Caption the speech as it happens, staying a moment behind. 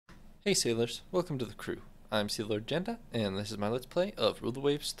Hey sailors, welcome to the crew. I'm Sailor Agenda, and this is my Let's Play of Rule the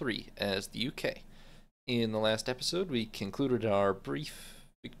Waves 3 as the UK. In the last episode, we concluded our brief,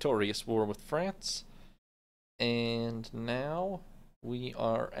 victorious war with France, and now we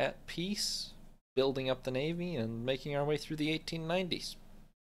are at peace, building up the Navy and making our way through the 1890s.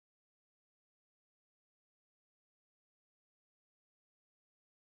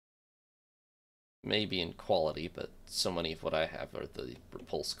 Maybe in quality, but so many of what I have are the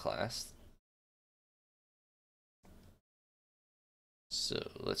Repulse class.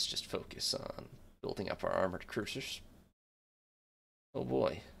 So let's just focus on building up our armored cruisers. Oh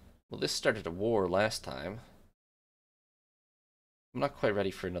boy. Well, this started a war last time. I'm not quite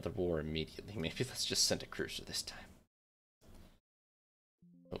ready for another war immediately. Maybe let's just send a cruiser this time.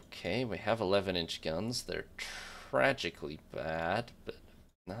 Okay, we have 11-inch guns. They're tragically bad, but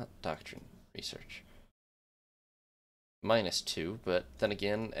not doctrine research. -2, but then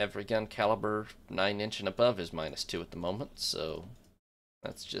again, every gun caliber 9-inch and above is -2 at the moment, so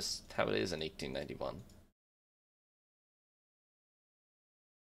that's just how it is in 1891.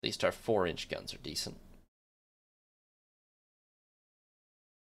 At least our 4-inch guns are decent.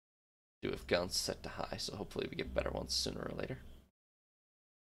 Do have guns set to high, so hopefully we get better ones sooner or later.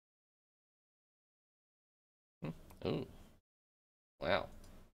 Ooh. Wow.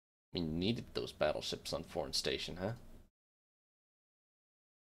 We needed those battleships on foreign station, huh?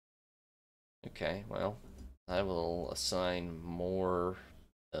 Okay, well, I will assign more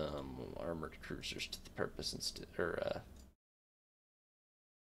armored cruisers to the purpose instead, or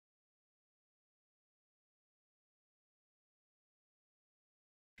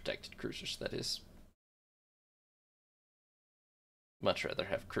protected cruisers, that is. Much rather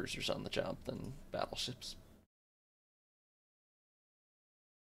have cruisers on the job than battleships.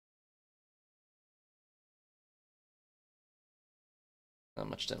 Not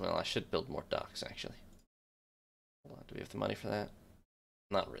much time. Well, I should build more docks, actually. Hold on, do we have the money for that?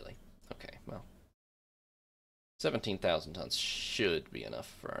 Not really. Okay, well. 17,000 tons should be enough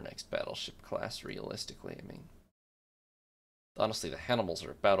for our next battleship class, realistically. I mean, honestly, the Hannibals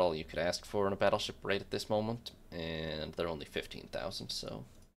are about all you could ask for in a battleship right at this moment, and they're only 15,000, so...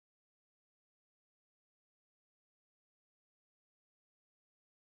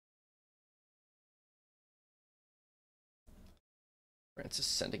 France is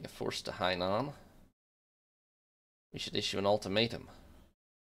sending a force to Hainan. We should issue an ultimatum.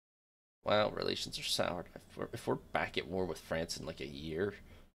 Wow, relations are soured. If we're back at war with France in like a year,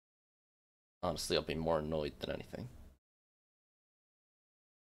 honestly, I'll be more annoyed than anything.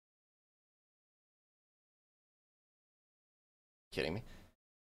 Kidding me?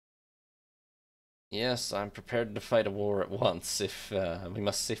 Yes, I'm prepared to fight a war at once if we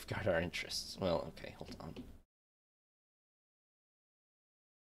must safeguard our interests. Well, okay, hold on.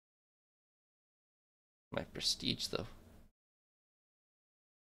 My prestige, though.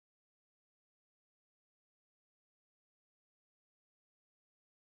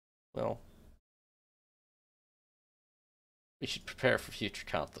 Well, we should prepare for future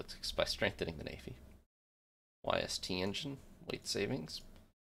conflicts by strengthening the Navy. YST engine, weight savings.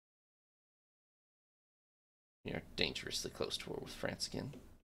 We are dangerously close to war with France again.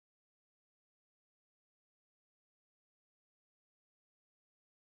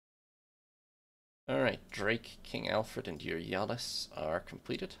 Alright, Drake, King Alfred, and Euryalus are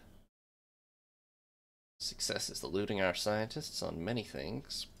completed. Success is eluding our scientists on many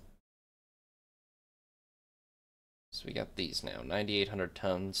things. So we got these now. 9,800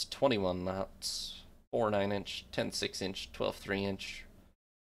 tons, 21 knots, 4 9-inch, 10 6-inch, 12 3-inch,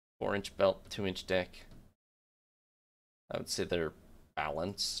 4-inch belt, 2-inch deck. I would say they're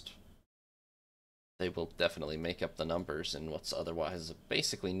balanced. They will definitely make up the numbers in what's otherwise a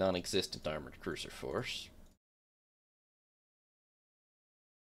basically non-existent armored cruiser force.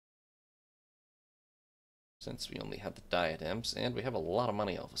 Since we only have the diadems, and we have a lot of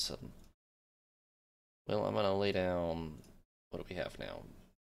money all of a sudden. Well, I'm gonna lay down... What do we have now?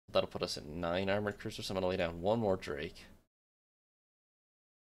 That'll put us at 9 armored cruisers. I'm gonna lay down one more Drake.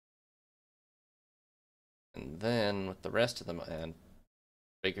 And then, with the rest of them, and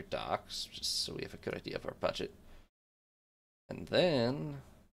bigger docks, just so we have a good idea of our budget. And then...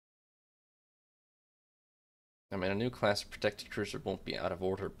 I mean, a new class of protected cruiser won't be out of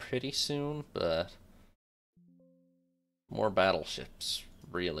order pretty soon, but... More battleships,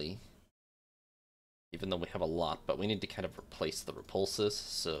 really. Even though we have a lot, but we need to kind of replace the repulses,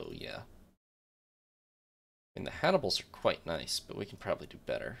 so yeah. I mean, the Hannibals are quite nice, but we can probably do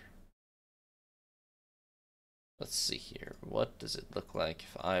better. Let's see here. What does it look like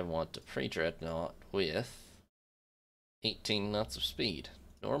if I want a pre-dreadnought with 18 knots of speed?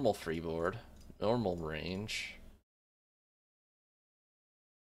 Normal freeboard. Normal range.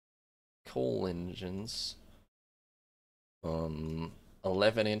 Coal engines.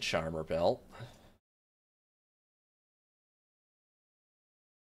 11-inch armor belt.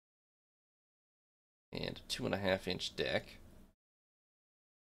 And a 2.5-inch deck.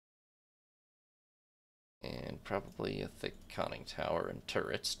 And probably a thick conning tower and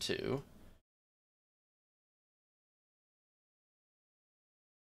turrets too.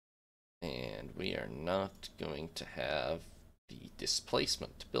 And we are not going to have the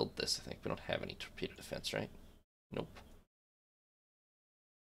displacement to build this. I think we don't have any torpedo defense, right? Nope.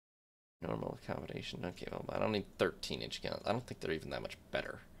 Normal accommodation. Okay, well, I don't need 13-inch guns. I don't think they're even that much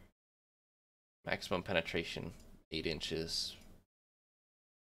better. Maximum penetration, 8 inches.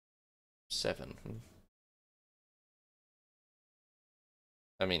 7.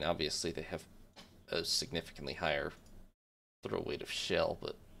 I mean, obviously they have a significantly higher throw weight of shell,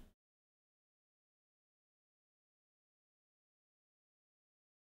 but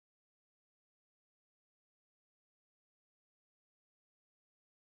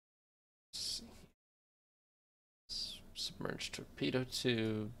let's see. Submerged torpedo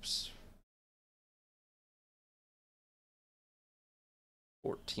tubes.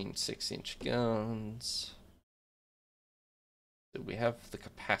 14 6-inch guns. Do we have the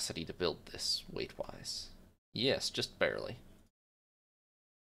capacity to build this weight-wise? Yes, just barely.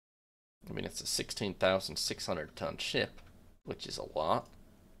 I mean, it's a 16,600-ton ship, which is a lot.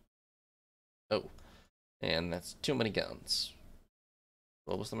 Oh, and that's too many guns.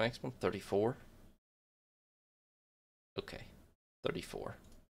 What was the maximum? 34? Okay, 34.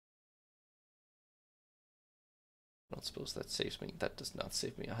 I don't suppose that saves me. That does not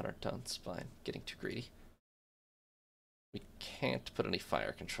save me 100 tons. Fine, getting too greedy. We can't put any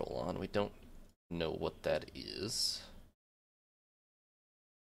fire control on. We don't know what that is.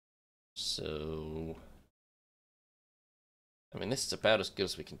 So, I mean, this is about as good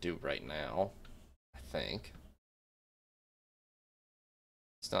as we can do right now, I think.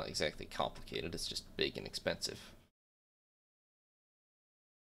 It's not exactly complicated, it's just big and expensive.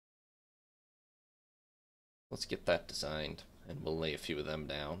 Let's get that designed, and we'll lay a few of them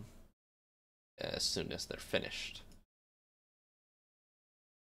down as soon as they're finished.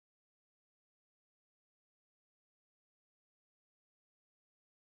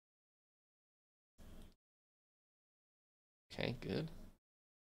 Okay, good.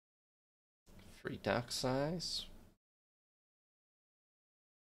 Free dock size.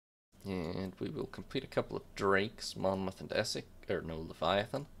 And we will complete a couple of Drakes, Monmouth and Essex, or no,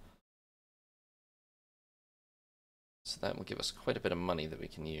 Leviathan. So that will give us quite a bit of money that we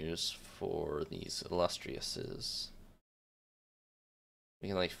can use for these illustriouses. We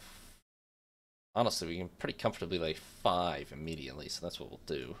can lay, honestly, we can pretty comfortably lay 5 immediately, so that's what we'll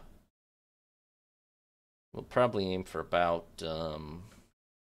do. We'll probably aim for about, what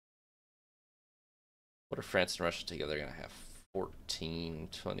are France and Russia together going to have? 14,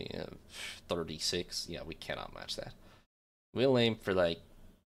 20, 36. Yeah, we cannot match that. We'll aim for like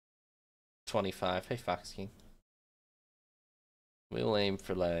 25. Hey, Fox King. We'll aim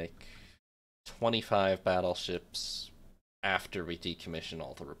for like 25 battleships after we decommission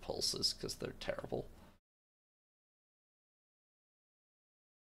all the repulses, because they're terrible.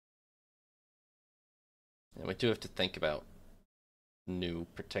 And we do have to think about new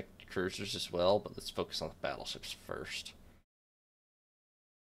protected cruisers as well, but let's focus on the battleships first.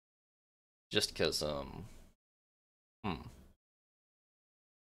 Just because,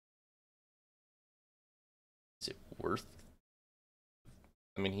 is it worth?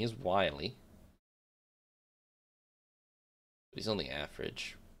 I mean, he is wily, but he's only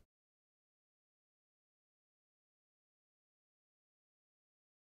average.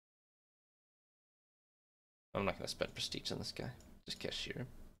 I'm not going to spend prestige on this guy. Just cashier him.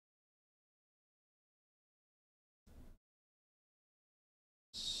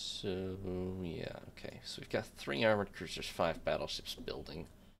 So, yeah, okay. So we've got 3 armored cruisers, 5 battleships building,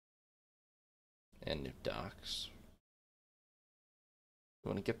 and new docks. We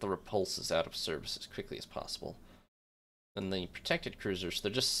want to get the repulses out of service as quickly as possible. And the protected cruisers,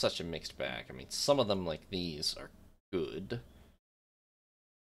 they're just such a mixed bag. I mean, some of them, like these, are good.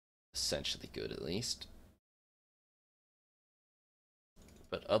 Essentially good, at least.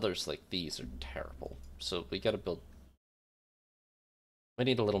 But others, like these, are terrible. So we gotta build... We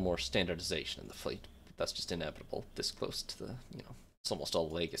need a little more standardization in the fleet. But that's just inevitable. This close to the, you know, it's almost all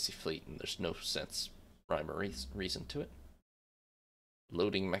legacy fleet, and there's no sense, rhyme or reason to it.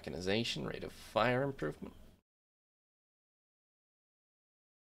 Loading mechanization, rate of fire improvement.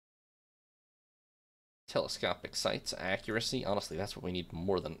 telescopic sights, accuracy. Honestly, that's what we need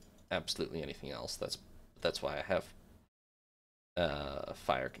more than absolutely anything else. That's why I have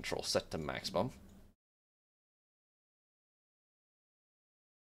fire control set to maximum.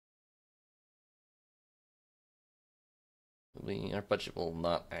 Our budget will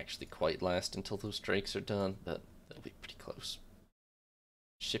not actually quite last until those drakes are done, but that'll be pretty close.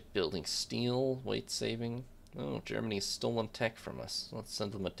 Shipbuilding steel, weight saving. Oh, Germany's stolen tech from us. Let's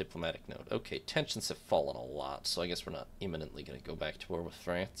send them a diplomatic note. Okay, tensions have fallen a lot, so I guess we're not imminently going to go back to war with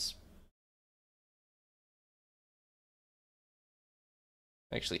France.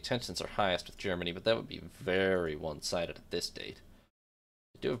 Actually, tensions are highest with Germany, but that would be very one-sided at this date.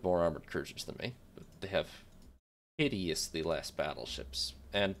 They do have more armored cruisers than me, but they have hideously less battleships,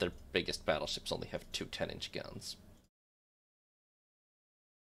 and their biggest battleships only have two 10-inch guns.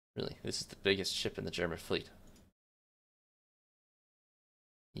 Really, this is the biggest ship in the German fleet.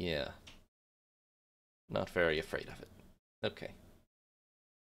 Yeah. Not very afraid of it. Okay.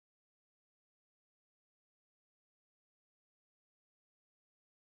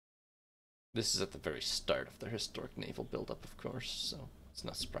 This is at the very start of their historic naval buildup, of course, so it's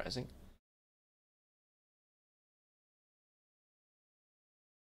not surprising.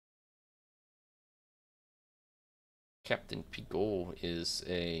 Captain Pigot is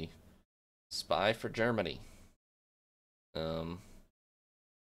a spy for Germany.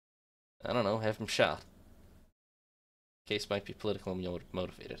 I don't know, have him shot. Case might be politically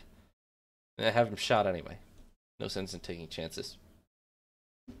motivated. Have him shot anyway. No sense in taking chances.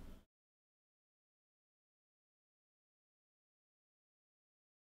 How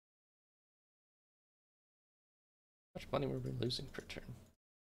much money were we losing per turn?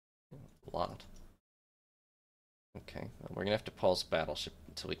 A lot. Okay, well, we're gonna have to pause battleship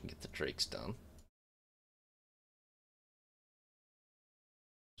until we can get the drakes done.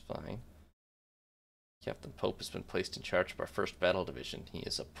 It's fine. Captain Pope has been placed in charge of our 1st Battle Division. He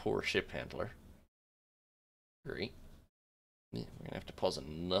is a poor ship handler. Great. Yeah, we're gonna have to pause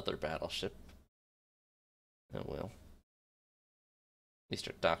another battleship. Oh well. At least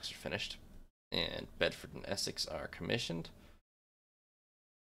our docks are finished. And Bedford and Essex are commissioned.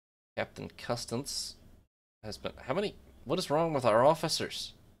 Captain Custance has been... How many... What is wrong with our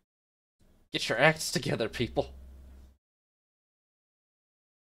officers? Get your acts together, people.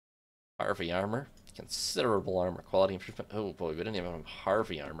 Harvey armor. Considerable armor quality improvement. Oh boy, we didn't even have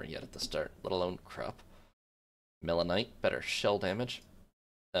Harvey armor yet at the start, let alone Krupp. Melanite, better shell damage.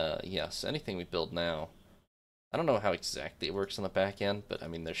 Yes, anything we build now. I don't know how exactly it works on the back end, but I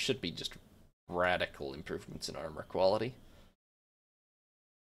mean, there should be just radical improvements in armor quality.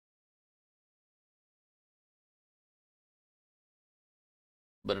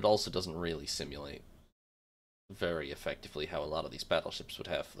 But it also doesn't really simulate very effectively how a lot of these battleships would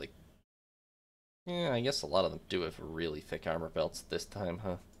have, like... Yeah, I guess a lot of them do have really thick armor belts this time,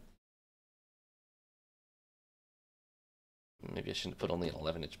 huh? Maybe I shouldn't put only an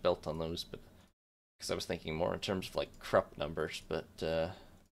 11-inch belt on those, but... Because I was thinking more in terms of, like, Krupp numbers, but, yeah,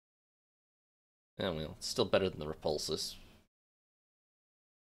 well, it's still better than the repulses.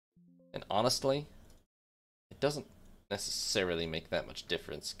 And honestly, it doesn't necessarily make that much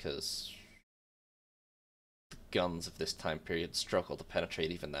difference, because the guns of this time period struggle to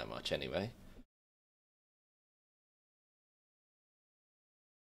penetrate even that much anyway.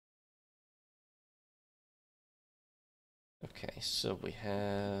 Okay, so we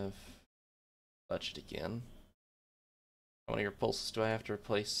have budget again. How many repulses do I have to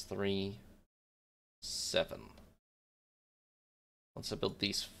replace? 3, 7. Once I build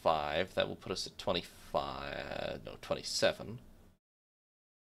these 5, that will put us at 25, no, 27.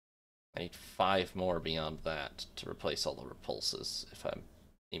 I need 5 more beyond that to replace all the repulses if I'm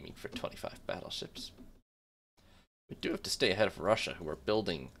aiming for 25 battleships. We do have to stay ahead of Russia, who are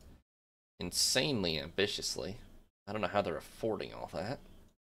building insanely ambitiously. I don't know how they're affording all that,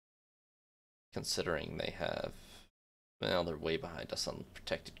 considering they have... Well, they're way behind us on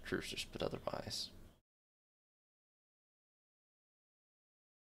protected cruisers, but otherwise...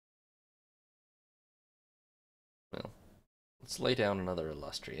 Well, let's lay down another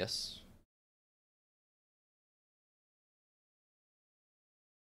illustrious.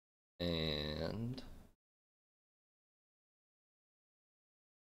 And...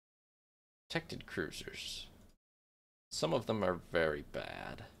 protected cruisers. Some of them are very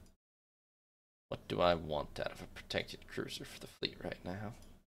bad. What do I want out of a protected cruiser for the fleet right now?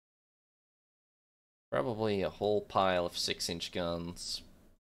 Probably a whole pile of 6-inch guns,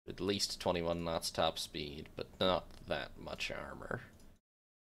 at least 21 knots top speed, but not that much armor.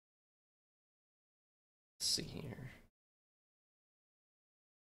 Let's see here.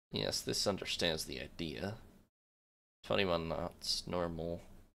 Yes, this understands the idea. 21 knots, normal,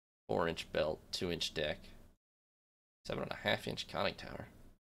 4-inch belt, 2-inch deck, 7.5-inch conning tower.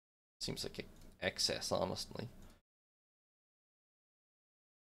 Seems like excess, honestly.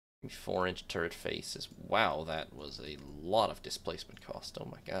 4-inch turret faces. Wow, that was a lot of displacement cost. Oh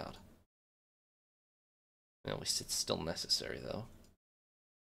my god. At least it's still necessary, though.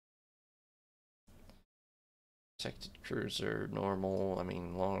 Protected cruiser, normal. I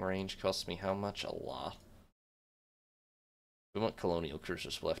mean, long range costs me how much? A lot. We want colonial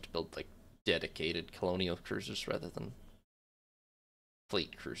cruisers. We'll have to build, like, dedicated colonial cruisers rather than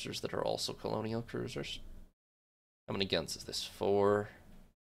fleet cruisers that are also colonial cruisers. How many guns is this? 4,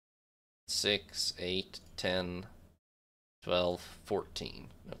 6, 8, 10, 12, 14.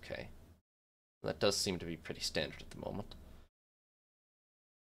 Okay. That does seem to be pretty standard at the moment.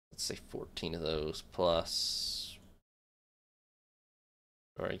 Let's say 14 of those plus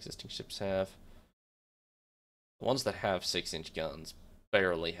what our existing ships have. The ones that have 6-inch guns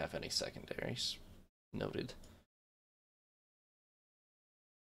barely have any secondaries. Noted.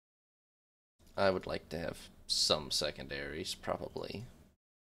 I would like to have some secondaries, probably.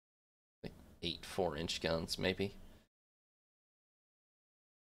 Like 8 4-inch guns, maybe.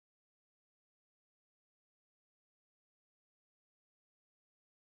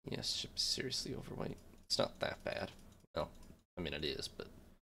 Yes, ship is seriously overweight. It's not that bad. Well, I mean it is, but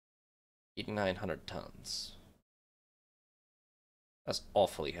 8,900 tons. That's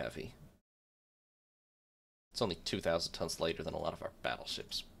awfully heavy. It's only 2,000 tons lighter than a lot of our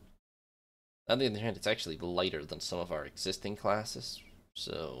battleships. On the other hand, it's actually lighter than some of our existing classes,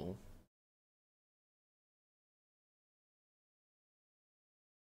 so...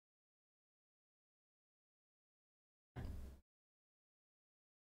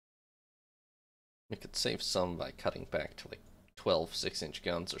 we could save some by cutting back to like 12 6-inch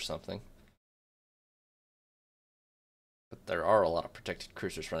guns or something. But there are a lot of protected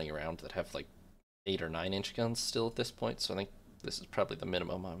cruisers running around that have like 8 or 9-inch guns still at this point, so I think this is probably the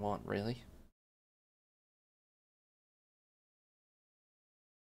minimum I want, really.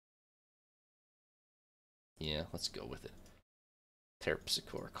 Yeah, let's go with it.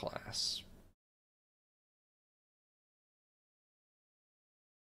 Terpsichore class.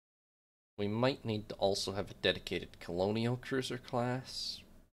 We might need to also have a dedicated colonial cruiser class.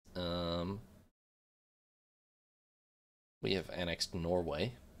 We have annexed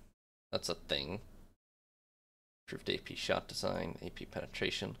Norway. That's a thing. Improved AP shot design, AP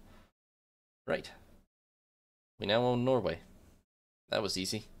penetration. Right. We now own Norway. That was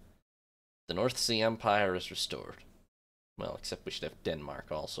easy. The North Sea Empire is restored. Well, except we should have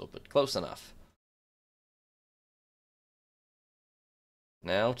Denmark also, but close enough.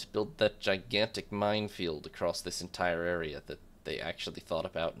 Now to build that gigantic minefield across this entire area that they actually thought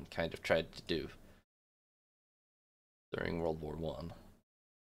about and kind of tried to do during World War I.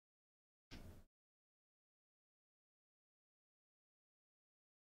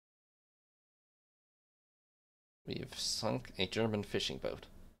 We have sunk a German fishing boat.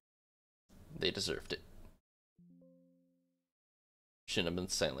 They deserved it. Shouldn't have been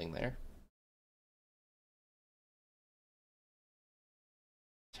sailing there.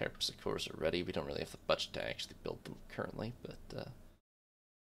 Terpsichores are ready. We don't really have the budget to actually build them currently, but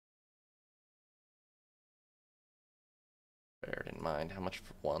bear it in mind. How much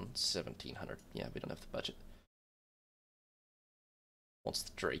for one? 1,700. Yeah, we don't have the budget. Once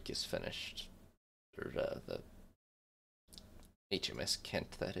the Drake is finished, or the HMS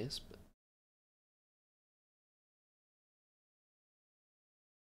Kent, that is, but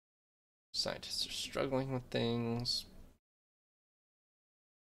scientists are struggling with things.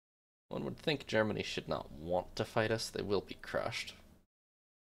 One would think Germany should not want to fight us. They will be crushed.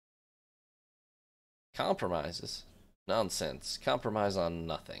 Compromises? Nonsense. Compromise on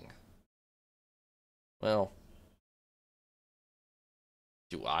nothing. Well,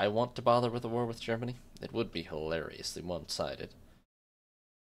 do I want to bother with a war with Germany? It would be hilariously one-sided.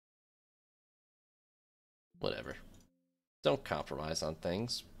 Whatever. Don't compromise on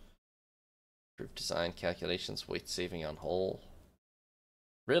things. Improved design calculations, weight saving on hull.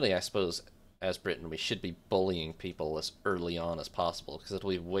 Really, I suppose, as Britain, we should be bullying people as early on as possible, because it'll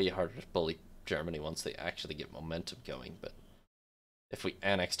be way harder to bully Germany once they actually get momentum going, but if we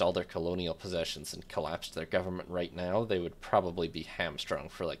annexed all their colonial possessions and collapsed their government right now, they would probably be hamstrung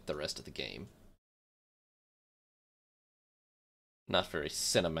for, like, the rest of the game. Not very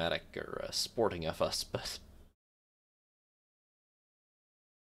cinematic or sporting of us, but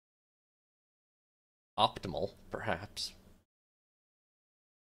optimal, perhaps.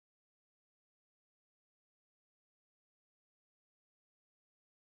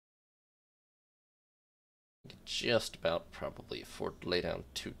 just about probably afford to lay down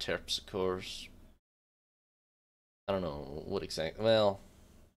 2 terpsichores. I don't know what exactly. Well,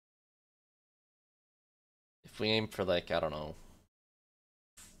 if we aim for like, I don't know,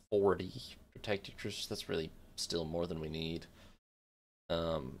 40 protected cruisers, that's really still more than we need.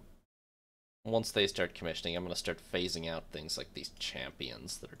 Once they start commissioning, I'm going to start phasing out things like these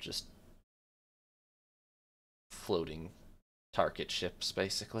champions that are just floating target ships,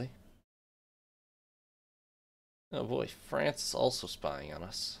 basically. Oh boy, France is also spying on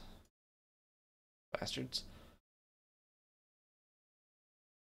us. Bastards.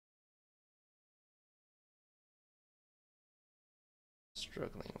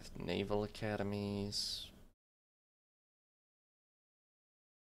 Struggling with naval academies.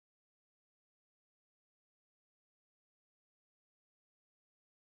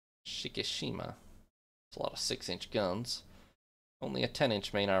 Shikishima. It's a lot of 6-inch guns. Only a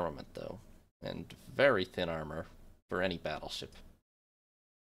 10-inch main armament, though. And very thin armor for any battleship.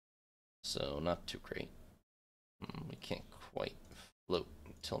 So, not too great. We can't quite float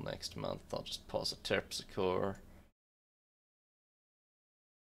until next month. I'll just pause a terpsichore.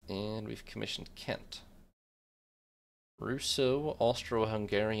 And we've commissioned Kent.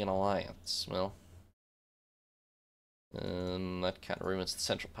 Russo-Austro-Hungarian alliance. Well, that kind of ruins the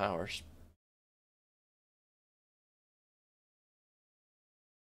Central Powers.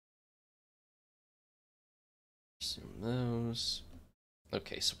 Assume those.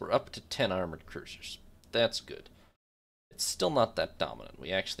 Okay, so we're up to 10 armored cruisers. That's good. It's still not that dominant.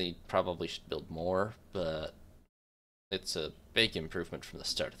 We actually probably should build more, but it's a big improvement from the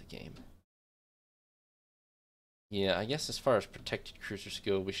start of the game. Yeah, I guess as far as protected cruisers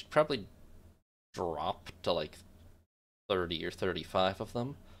go, we should probably drop to like 30 or 35 of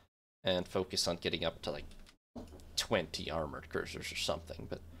them and focus on getting up to like 20 armored cruisers or something.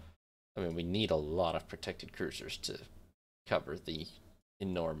 But I mean, we need a lot of protected cruisers to cover the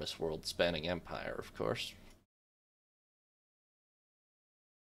enormous world-spanning empire, of course.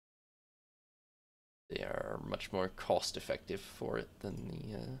 They are much more cost-effective for it than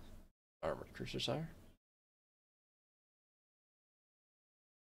the armored cruisers are.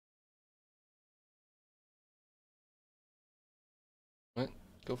 But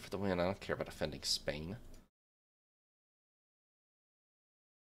go for the win. I don't care about offending Spain.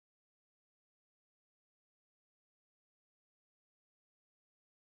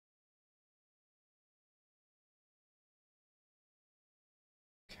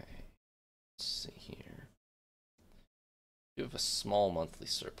 Okay, let's see here. You have a small monthly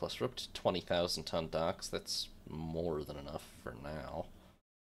surplus. We're up to 20,000 ton docks. That's more than enough for now,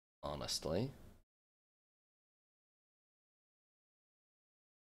 honestly.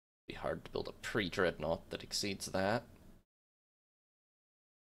 Be hard to build a pre-dreadnought that exceeds that.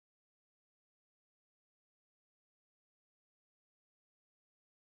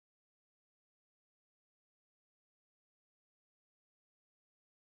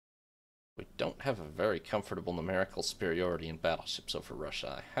 We don't have a very comfortable numerical superiority in battleships over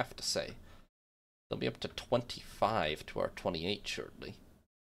Russia, I have to say. They'll be up to 25 to our 28 shortly.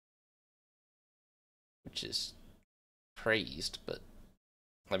 Which is praised, but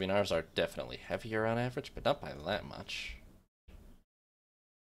I mean, ours are definitely heavier on average, but not by that much.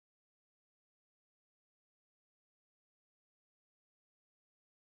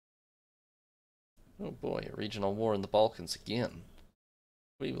 Oh boy, a regional war in the Balkans again.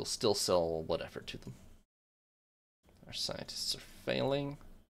 We will still sell whatever to them. Our scientists are failing.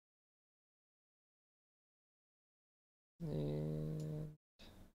 And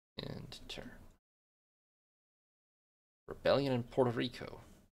turn. Rebellion in Puerto Rico.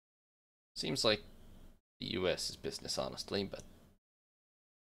 Seems like the US is business, honestly, but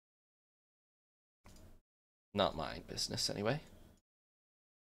not my business anyway.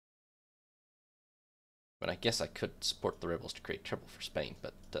 But I guess I could support the rebels to create trouble for Spain,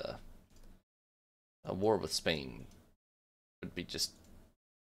 but a war with Spain would be just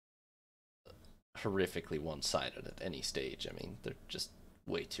horrifically one-sided at any stage. I mean, they're just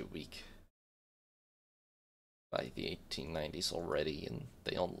way too weak by the 1890s already, and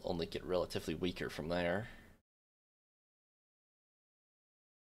they only get relatively weaker from there.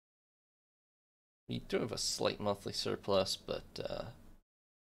 We do have a slight monthly surplus, but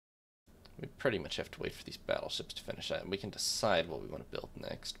we pretty much have to wait for these battleships to finish out, and we can decide what we want to build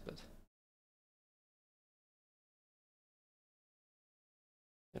next, but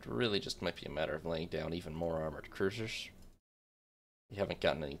it really just might be a matter of laying down even more armored cruisers. We haven't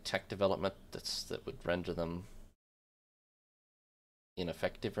gotten any tech development that would render them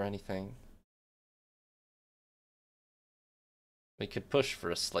ineffective or anything. We could push for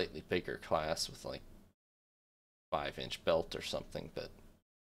a slightly bigger class with like 5-inch belt or something, but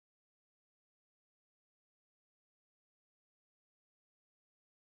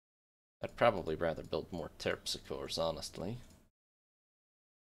I'd probably rather build more terpsichores, honestly.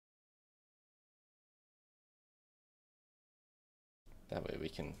 That way we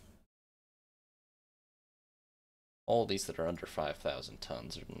can... All these that are under 5,000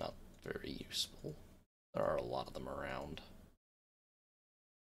 tons are not very useful. There are a lot of them around.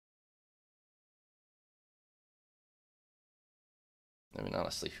 I mean,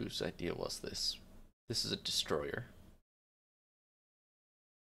 honestly, whose idea was this? This is a destroyer.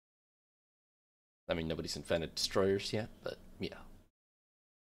 I mean, nobody's invented destroyers yet, but yeah.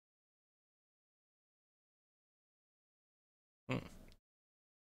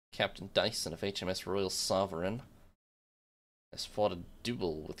 Captain Dyson of HMS Royal Sovereign has fought a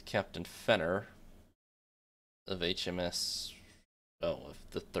duel with Captain Fenner of HMS... Oh, of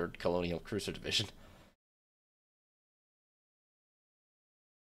the 3rd Colonial Cruiser Division.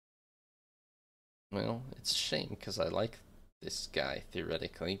 Well, it's a shame, because I like this guy,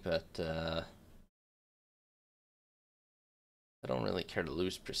 theoretically, but, I don't really care to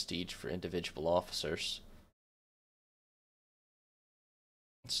lose prestige for individual officers.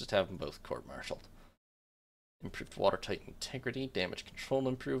 Let's just have them both court-martialed. Improved watertight integrity, damage control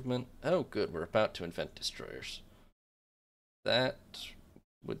improvement. Oh, good, we're about to invent destroyers. That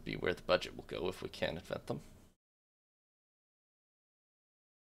would be where the budget will go if we can invent them.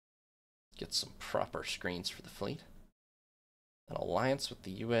 Get some proper screens for the fleet. An alliance with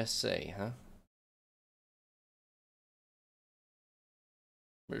the USA, huh?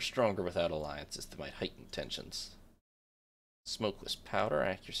 We're stronger without alliances that might heighten tensions. Smokeless powder,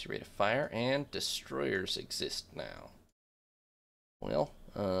 accuracy rate of fire, and destroyers exist now. Well,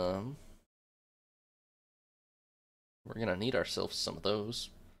 we're gonna need ourselves some of those.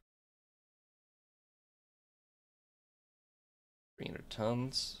 300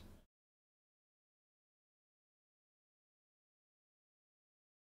 tons.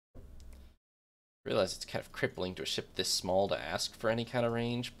 I realize it's kind of crippling to a ship this small to ask for any kind of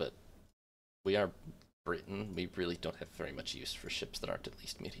range, but we are Britain. We really don't have very much use for ships that aren't at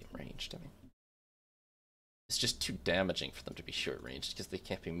least medium ranged. I mean, it's just too damaging for them to be short ranged because they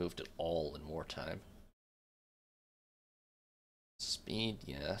can't be moved at all in wartime. Speed,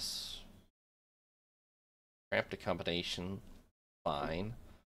 yes. Cramped accommodation, fine.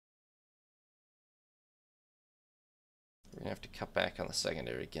 We're gonna have to cut back on the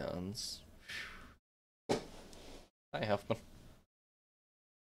secondary guns. Hi, Huffman.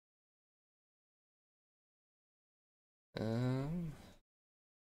 Man,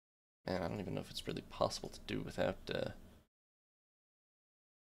 I don't even know if it's really possible to do without, We're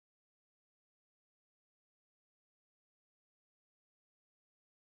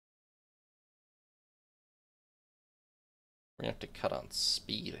gonna have to cut on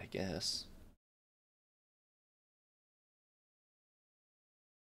speed, I guess.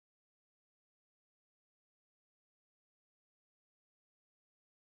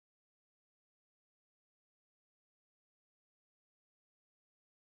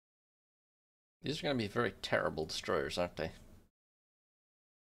 These are going to be very terrible destroyers, aren't they?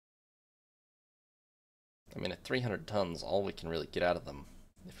 I mean, at 300 tons, all we can really get out of them,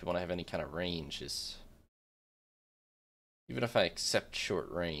 if we want to have any kind of range, is... Even if I accept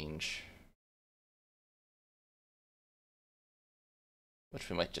short range, which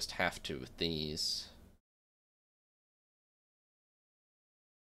we might just have to with these...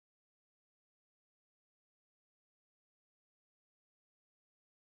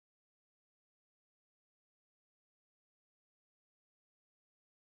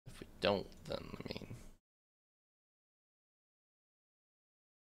 If we don't, then, I mean...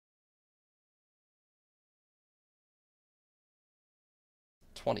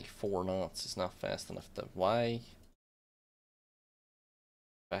 "24 knots is not fast enough. Why?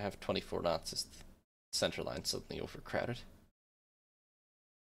 If I have 24 knots, is the center line suddenly overcrowded?"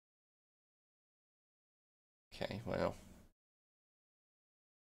 Okay, well...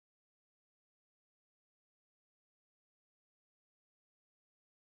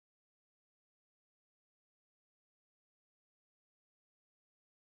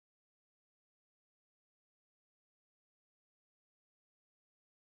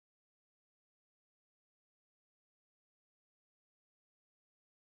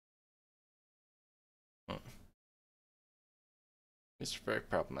 These are very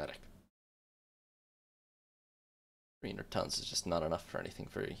problematic. 300 tons is just not enough for anything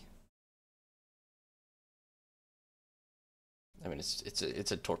very... I mean, it's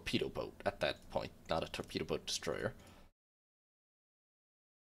a torpedo boat at that point, not a torpedo boat destroyer.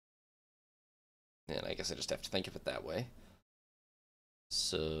 And I guess I just have to think of it that way.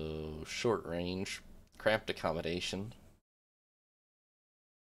 So, short range, cramped accommodation.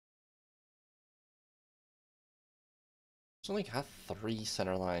 It's only got 3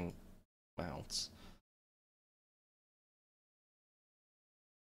 centerline mounts.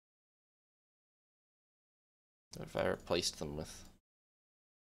 What if I replaced them with?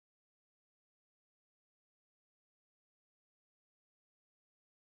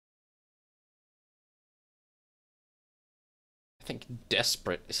 I think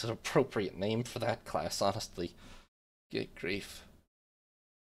desperate is an appropriate name for that class, honestly. Good grief.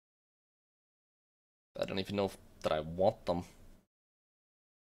 I don't even know that I want them.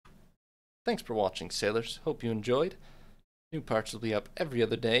 Thanks for watching, sailors. Hope you enjoyed. New parts will be up every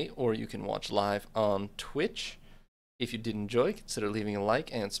other day, or you can watch live on Twitch. If you did enjoy, consider leaving a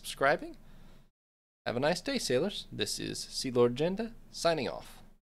like and subscribing. Have a nice day, sailors. This is Sea Lord Jenda, signing off.